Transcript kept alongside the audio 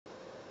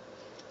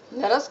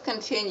Let us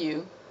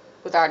continue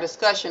with our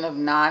discussion of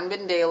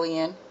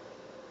non-Mendelian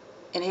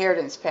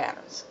inheritance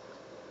patterns.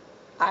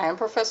 I am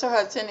Professor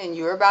Hudson, and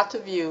you're about to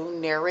view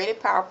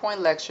narrated PowerPoint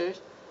lectures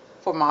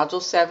for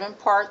Module 7,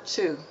 Part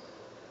 2.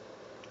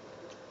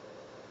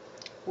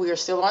 We are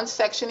still on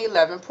Section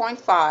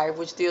 11.5,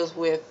 which deals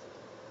with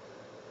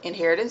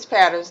inheritance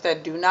patterns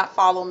that do not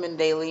follow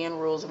Mendelian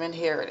rules of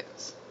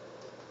inheritance.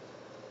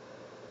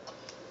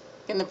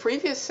 In the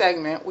previous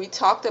segment, we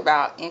talked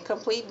about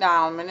incomplete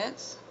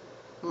dominance,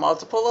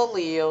 multiple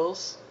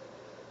alleles,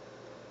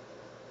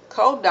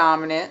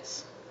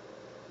 codominance,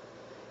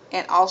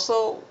 and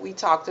also we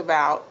talked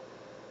about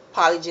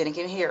polygenic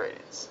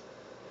inheritance.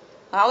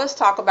 Now let's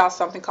talk about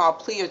something called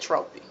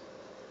pleiotropy.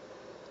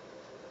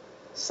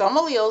 Some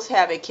alleles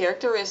have a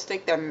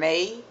characteristic that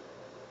may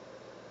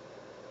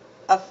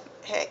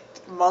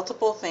affect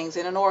multiple things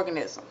in an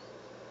organism.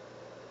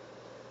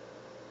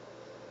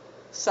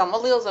 Some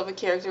alleles of a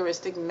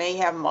characteristic may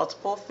have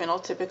multiple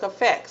phenotypic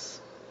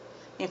effects,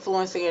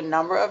 influencing a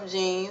number of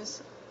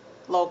genes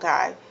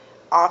loci,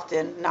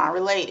 often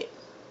non-related.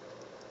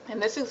 In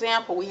this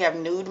example, we have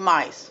nude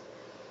mice.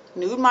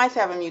 Nude mice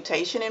have a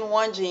mutation in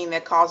one gene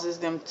that causes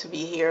them to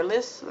be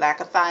hairless, lack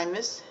a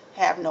thymus,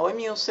 have no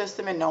immune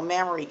system, and no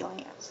mammary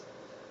glands.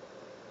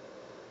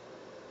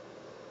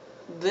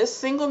 This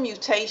single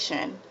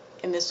mutation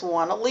in this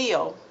one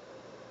allele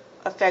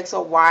affects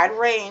a wide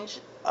range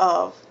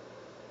of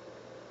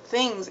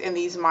things in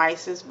these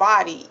mice's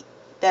body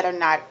that are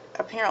not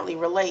apparently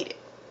related.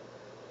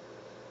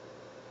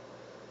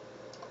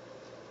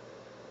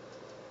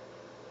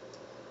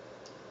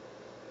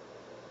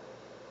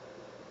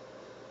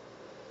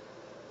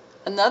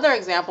 Another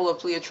example of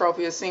pleiotropy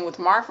is seen with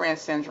Marfan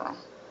syndrome.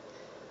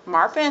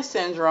 Marfan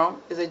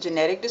syndrome is a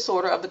genetic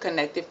disorder of the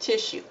connective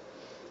tissue.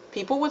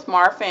 People with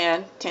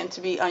Marfan tend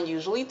to be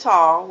unusually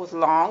tall, with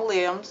long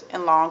limbs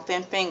and long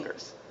thin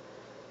fingers.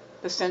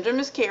 The syndrome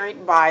is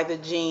carried by the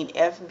gene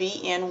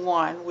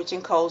FBN1, which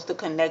encodes the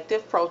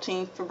connective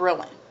protein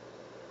fibrillin.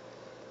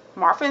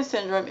 Marfan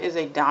syndrome is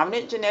a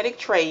dominant genetic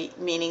trait,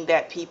 meaning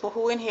that people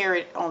who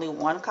inherit only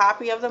one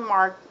copy of the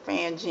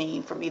Marfan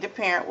gene from either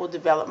parent will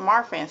develop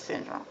Marfan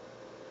syndrome,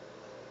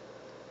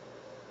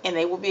 and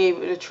they will be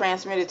able to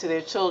transmit it to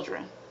their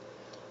children.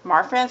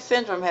 Marfan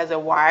syndrome has a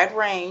wide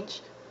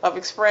range of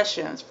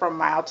expressions from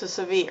mild to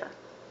severe.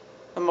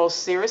 The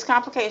most serious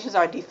complications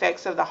are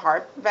defects of the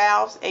heart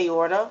valves,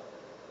 aorta,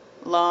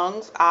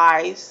 lungs,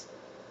 eyes,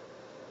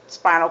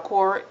 spinal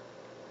cord,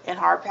 and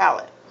hard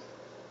palate.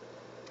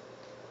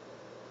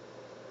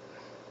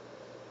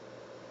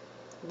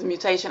 The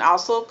mutation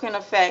also can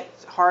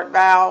affect heart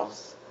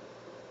valves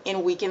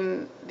and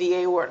weaken the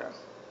aorta.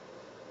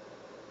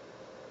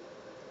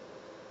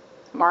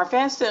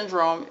 Marfan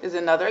syndrome is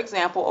another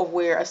example of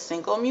where a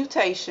single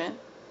mutation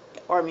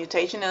or a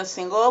mutation in a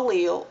single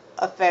allele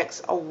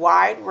affects a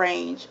wide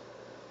range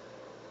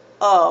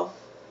of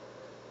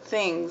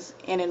things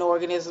in an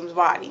organism's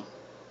body.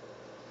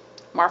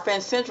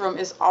 Marfan syndrome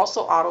is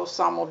also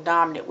autosomal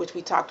dominant, which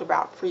we talked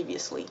about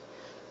previously.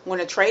 When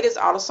a trait is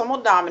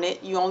autosomal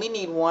dominant, you only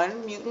need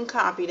one mutant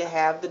copy to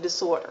have the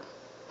disorder.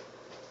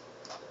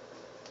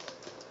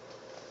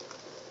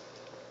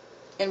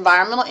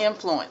 Environmental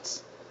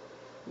influence.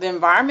 The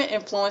environment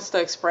influences the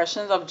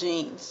expressions of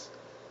genes.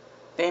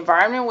 The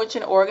environment in which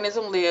an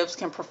organism lives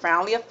can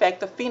profoundly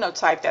affect the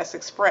phenotype that's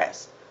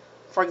expressed.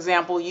 For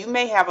example, you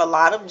may have a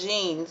lot of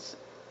genes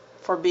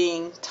for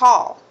being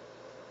tall.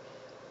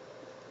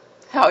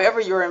 However,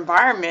 your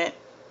environment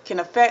can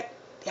affect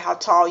how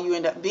tall you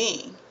end up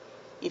being.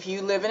 If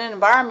you live in an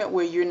environment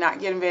where you're not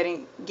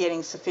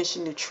getting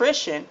sufficient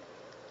nutrition,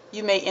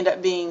 you may end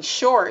up being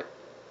short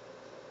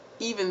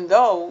even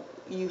though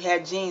you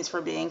had genes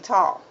for being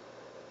tall.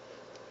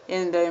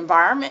 And the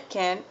environment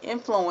can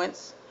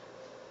influence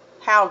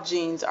how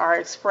genes are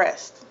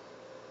expressed.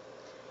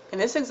 In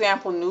this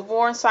example,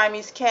 newborn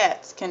Siamese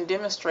cats can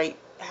demonstrate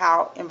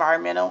how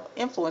environmental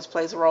influence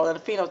plays a role in a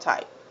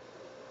phenotype.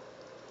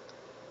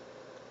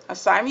 A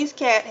Siamese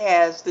cat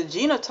has the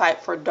genotype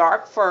for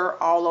dark fur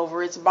all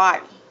over its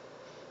body.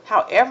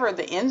 However,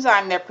 the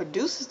enzyme that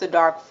produces the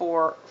dark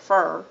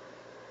fur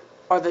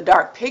or the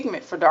dark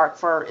pigment for dark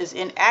fur is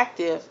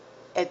inactive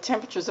at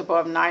temperatures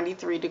above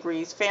 93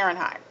 degrees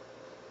Fahrenheit.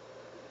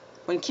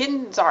 When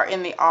kittens are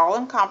in the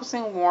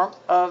all-encompassing warmth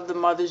of the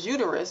mother's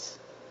uterus,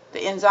 the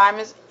enzyme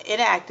is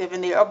inactive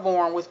and they are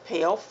born with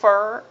pale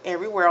fur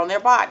everywhere on their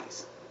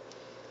bodies.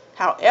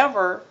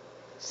 However,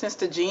 since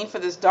the gene for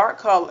this dark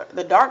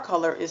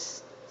color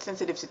is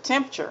sensitive to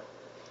temperature,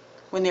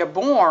 when they're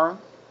born,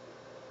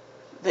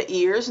 the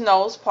ears,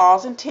 nose,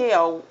 paws, and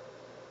tail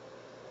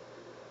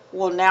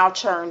will now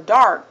turn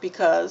dark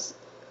because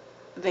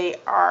they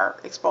are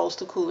exposed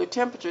to cooler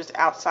temperatures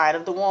outside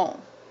of the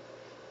womb.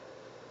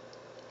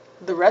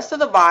 The rest of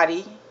the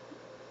body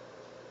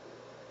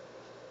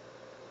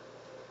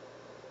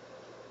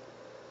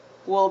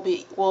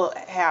will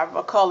have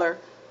a color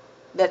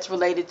that's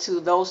related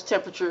to those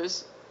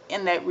temperatures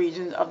in that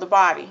region of the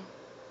body.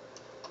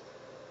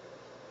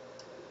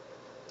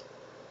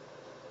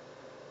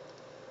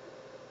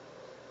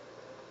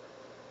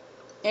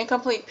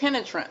 Incomplete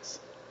penetrance.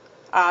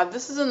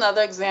 This is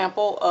another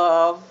example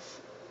of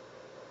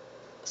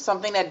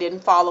something that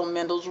didn't follow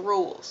Mendel's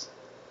rules.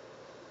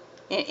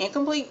 In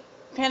incomplete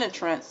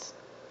penetrance,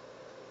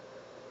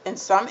 in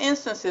some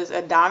instances,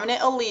 a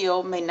dominant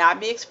allele may not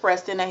be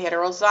expressed in a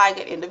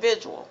heterozygote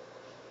individual.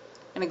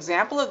 An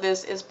example of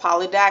this is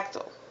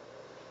polydactyl.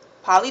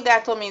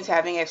 Polydactyl means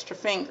having extra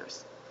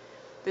fingers.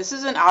 This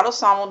is an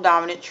autosomal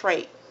dominant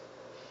trait.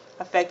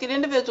 Affected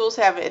individuals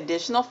have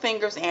additional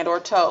fingers and/or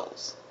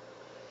toes.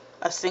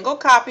 A single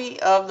copy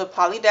of the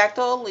polydactyl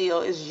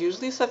allele is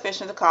usually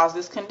sufficient to cause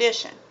this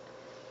condition.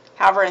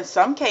 However, in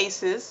some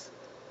cases,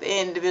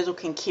 the individual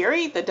can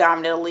carry the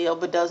dominant allele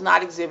but does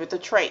not exhibit the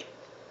trait.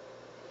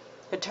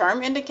 The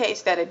term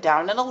indicates that a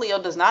dominant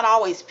allele does not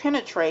always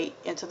penetrate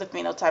into the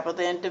phenotype of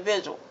the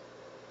individual.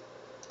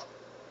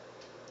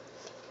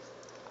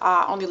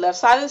 On the left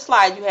side of the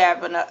slide, you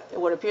have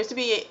what appears to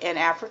be an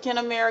African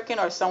American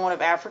or someone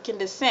of African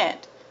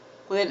descent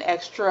with an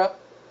extra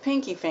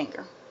pinky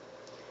finger.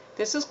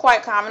 This is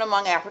quite common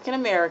among African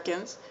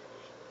Americans,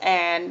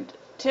 and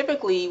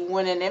typically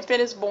when an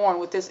infant is born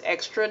with this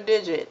extra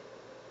digit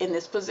in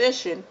this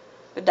position,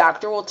 the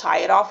doctor will tie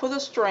it off with a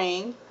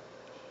string,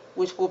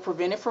 which will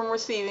prevent it from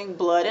receiving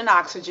blood and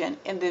oxygen,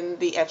 and then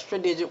the extra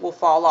digit will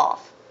fall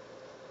off.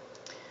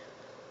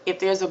 If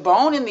there's a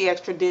bone in the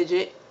extra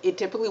digit, it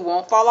typically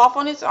won't fall off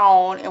on its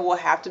own and will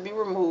have to be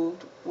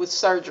removed with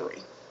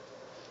surgery.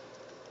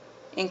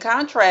 In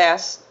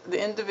contrast,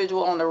 the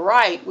individual on the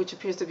right, which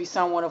appears to be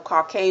someone of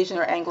Caucasian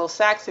or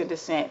Anglo-Saxon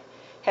descent,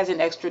 has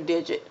an extra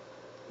digit,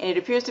 and it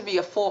appears to be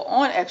a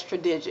full-on extra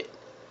digit,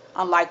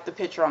 unlike the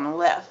picture on the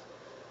left.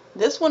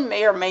 This one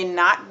may or may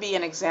not be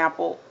an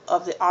example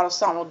of the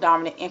autosomal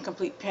dominant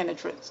incomplete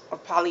penetrance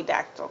of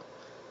polydactyl.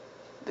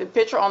 The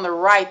picture on the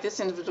right, this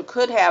individual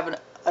could have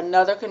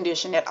another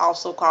condition that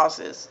also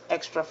causes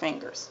extra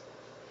fingers.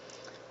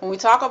 When we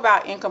talk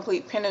about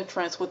incomplete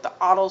penetrance with the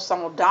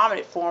autosomal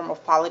dominant form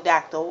of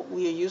polydactyl,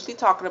 we are usually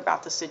talking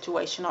about the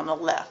situation on the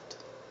left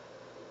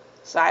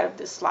side of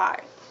this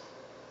slide.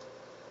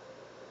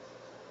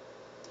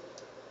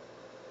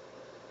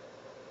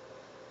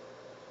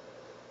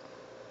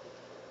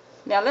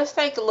 Now let's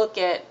take a look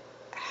at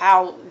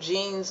how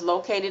genes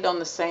located on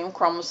the same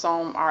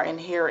chromosome are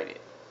inherited.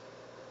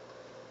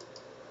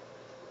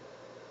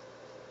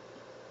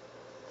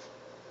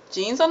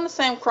 Genes on the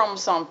same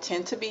chromosome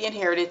tend to be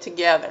inherited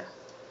together.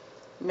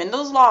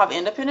 Mendel's law of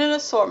independent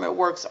assortment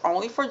works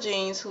only for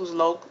genes whose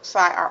loci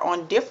are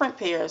on different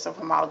pairs of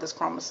homologous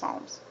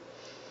chromosomes.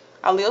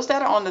 Alleles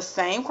that are on the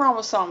same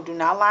chromosome do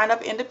not line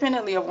up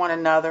independently of one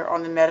another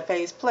on the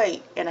metaphase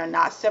plate and are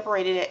not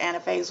separated at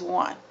anaphase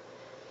 1.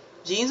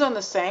 Genes on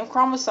the same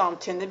chromosome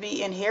tend to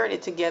be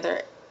inherited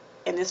together,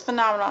 and this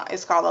phenomenon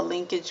is called a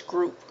linkage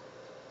group.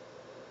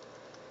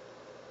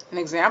 An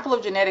example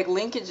of genetic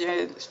linkage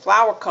is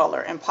flower color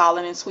and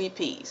pollen in sweet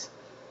peas.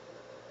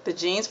 The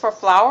genes for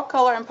flower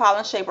color and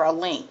pollen shape are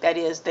linked, that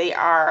is, they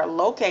are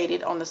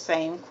located on the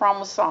same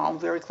chromosome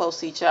very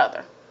close to each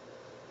other.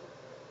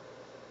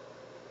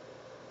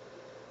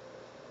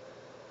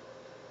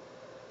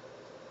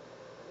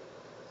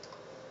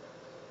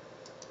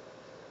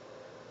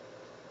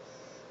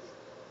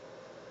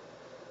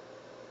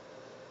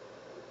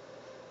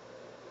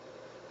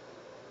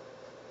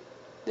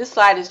 This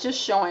slide is just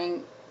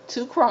showing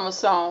two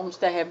chromosomes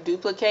that have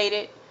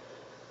duplicated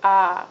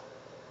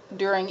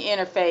during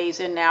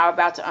interphase and now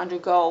about to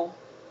undergo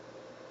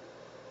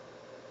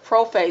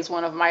prophase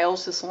 1 of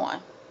meiosis 1.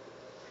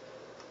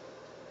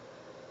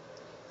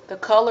 The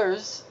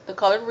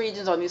colored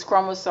regions on these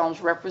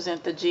chromosomes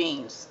represent the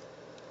genes.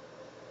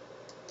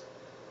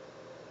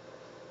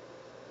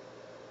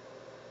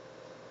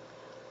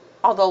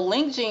 Although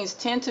linked genes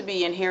tend to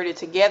be inherited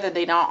together,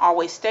 they don't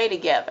always stay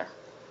together.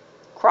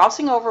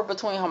 Crossing over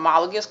between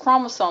homologous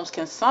chromosomes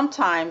can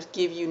sometimes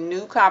give you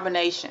new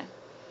combination.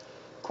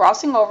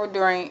 Crossing over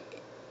during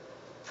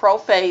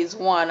prophase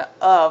 1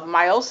 of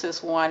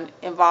meiosis 1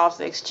 involves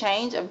the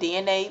exchange of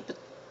DNA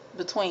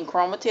between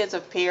chromatids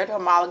of paired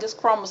homologous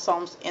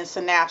chromosomes in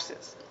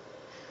synapses.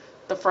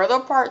 The further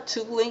apart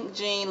two linked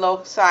gene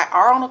loci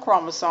are on a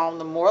chromosome,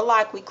 the more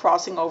likely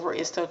crossing over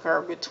is to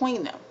occur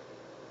between them.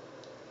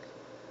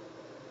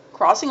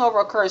 Crossing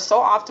over occurs so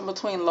often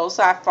between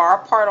loci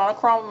far apart on a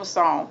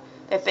chromosome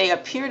that they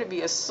appear to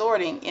be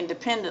assorting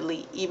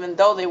independently even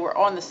though they were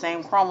on the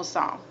same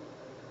chromosome.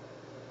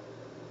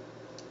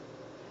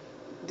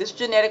 This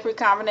genetic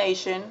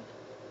recombination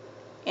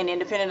and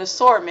independent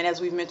assortment, as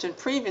we've mentioned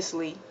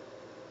previously,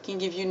 can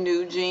give you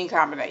new gene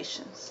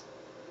combinations.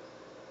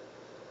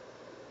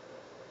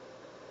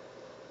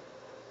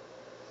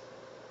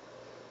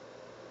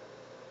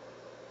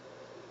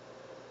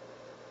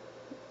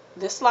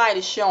 This slide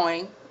is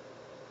showing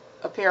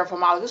a pair of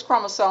homologous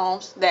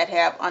chromosomes that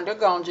have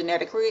undergone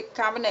genetic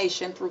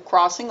recombination through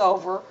crossing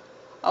over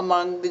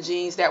among the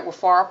genes that were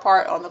far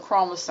apart on the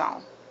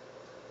chromosome.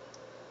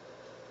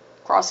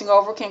 Crossing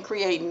over can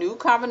create new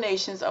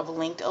combinations of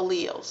linked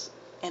alleles,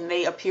 and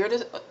they appear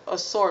to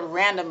assort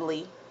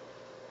randomly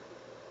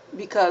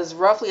because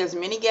roughly as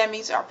many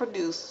gametes are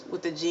produced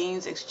with the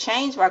genes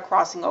exchanged by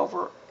crossing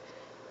over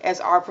as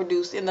are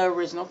produced in the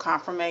original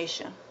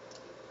conformation.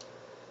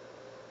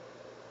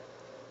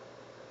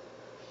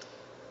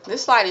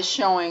 This slide is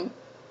showing,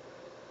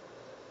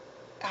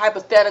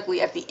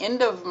 hypothetically, at the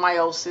end of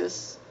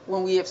meiosis,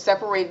 when we have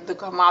separated the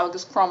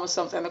homologous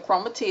chromosomes and the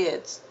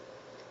chromatids,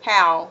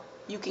 how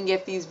you can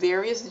get these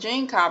various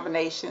gene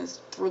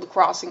combinations through the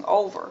crossing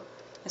over.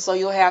 And so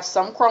you'll have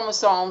some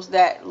chromosomes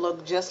that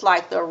look just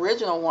like the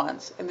original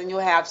ones, and then you'll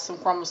have some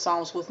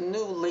chromosomes with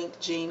new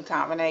linked gene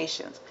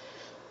combinations.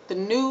 The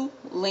new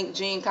linked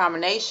gene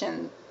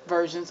combination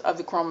versions of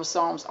the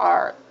chromosomes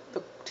are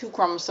the two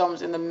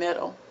chromosomes in the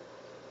middle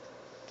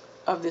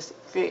of this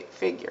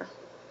figure.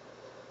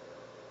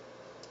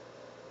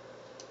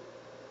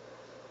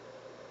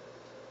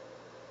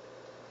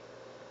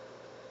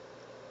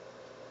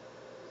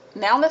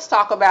 Now let's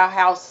talk about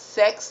how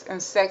sex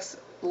and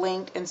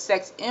sex-linked and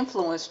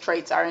sex-influenced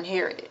traits are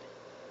inherited.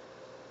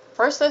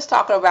 First, let's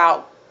talk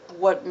about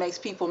what makes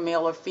people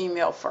male or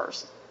female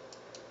first.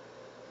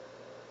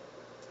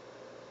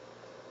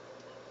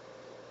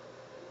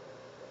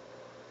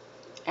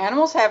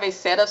 Animals have a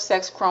set of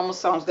sex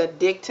chromosomes that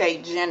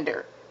dictate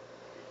gender.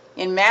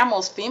 In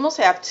mammals, females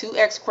have two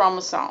X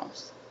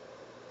chromosomes.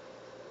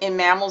 In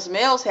mammals,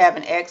 males have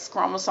an X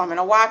chromosome and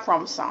a Y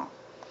chromosome.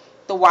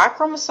 The Y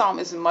chromosome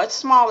is much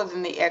smaller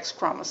than the X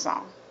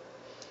chromosome.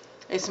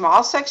 A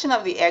small section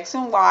of the X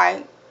and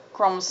Y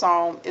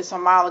chromosome is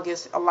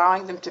homologous,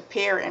 allowing them to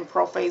pair in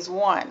prophase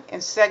 1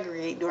 and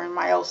segregate during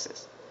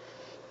meiosis.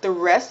 The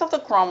rest of the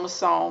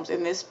chromosomes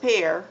in this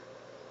pair,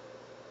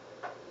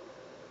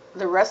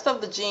 the rest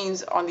of the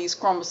genes on these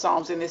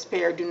chromosomes in this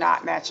pair do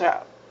not match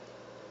up.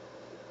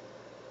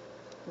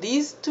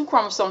 These two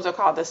chromosomes are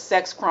called the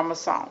sex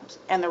chromosomes,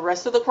 and the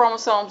rest of the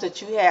chromosomes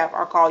that you have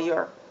are called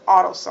your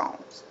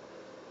autosomes.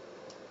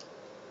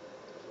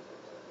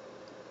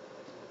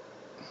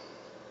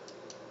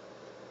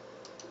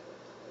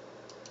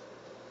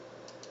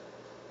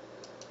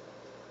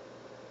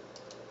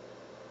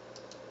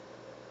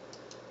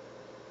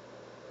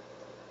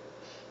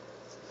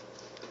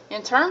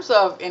 In terms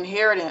of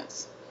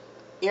inheritance,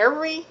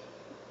 every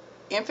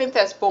infant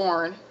that's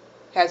born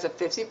has a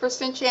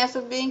 50% chance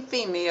of being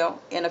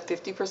female and a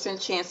 50%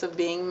 chance of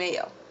being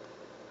male.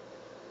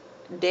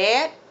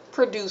 Dad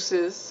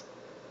produces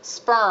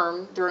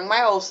sperm during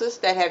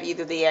meiosis that have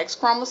either the X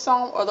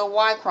chromosome or the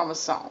Y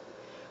chromosome,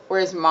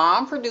 whereas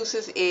mom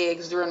produces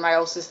eggs during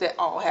meiosis that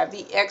all have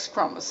the X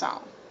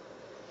chromosome.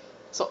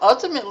 So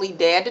ultimately,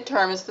 dad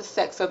determines the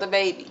sex of the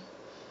baby.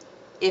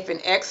 If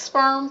an X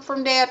sperm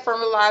from dad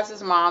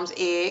fertilizes mom's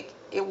egg,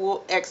 it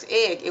will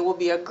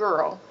be a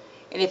girl.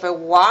 And if a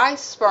Y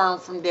sperm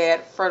from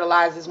dad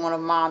fertilizes one of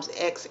mom's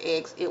X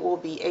eggs, it will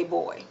be a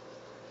boy.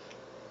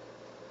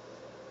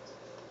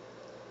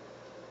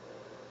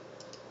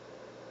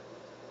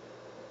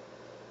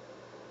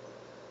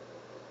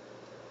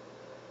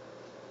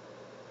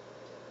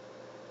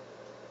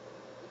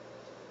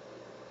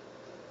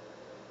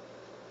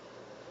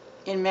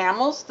 In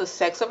mammals, the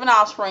sex of an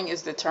offspring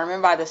is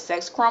determined by the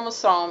sex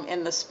chromosome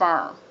in the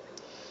sperm.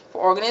 For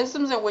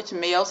organisms in which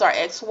males are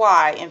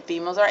XY and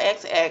females are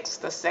XX,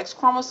 the sex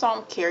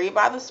chromosome carried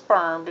by the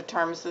sperm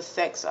determines the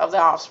sex of the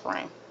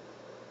offspring.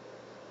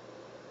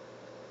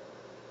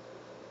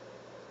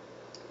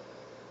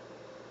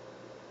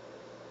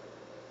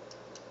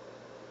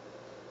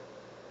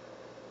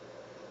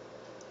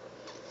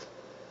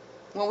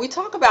 When we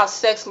talk about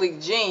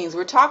sex-linked genes,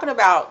 we're talking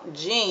about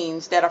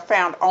genes that are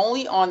found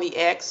only on the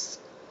X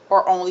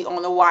or only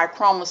on the Y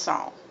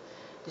chromosome.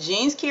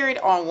 Genes carried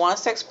on one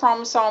sex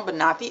chromosome but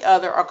not the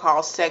other are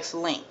called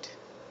sex-linked.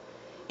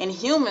 In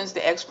humans,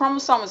 the X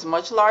chromosome is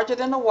much larger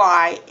than the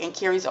Y and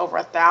carries over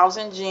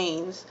 1,000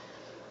 genes.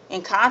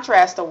 In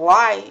contrast, the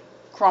Y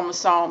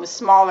chromosome is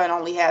smaller and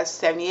only has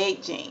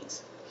 78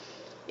 genes.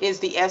 It is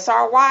the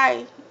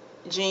SRY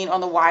gene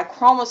on the Y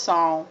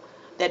chromosome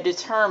that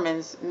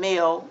determines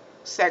male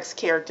sex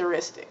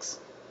characteristics.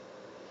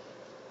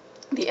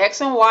 The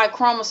X and Y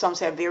chromosomes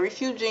have very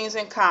few genes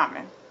in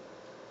common.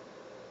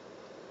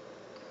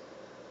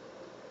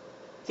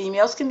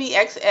 Females can be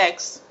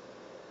XX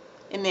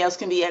and males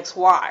can be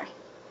XY.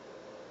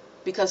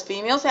 Because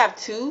females have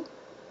two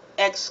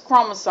X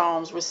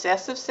chromosomes,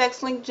 recessive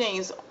sex-linked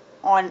genes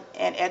on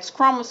an X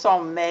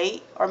chromosome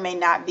may or may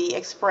not be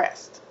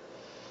expressed.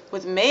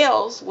 With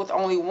males with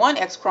only one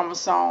X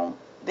chromosome,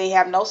 they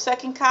have no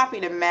second copy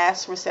to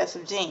match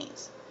recessive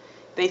genes.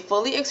 They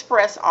fully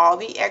express all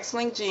the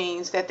X-linked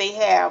genes that they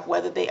have,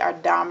 whether they are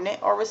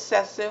dominant or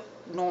recessive,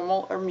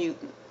 normal or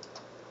mutant.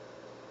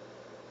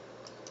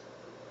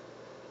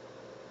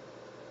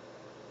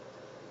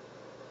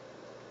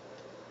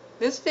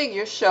 This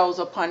figure shows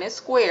a Punnett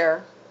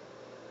square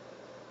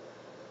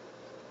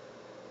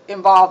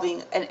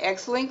involving an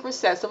X-linked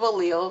recessive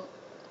allele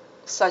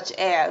such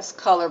as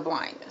color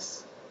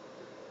blindness.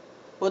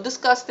 We'll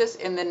discuss this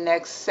in the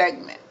next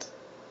segment.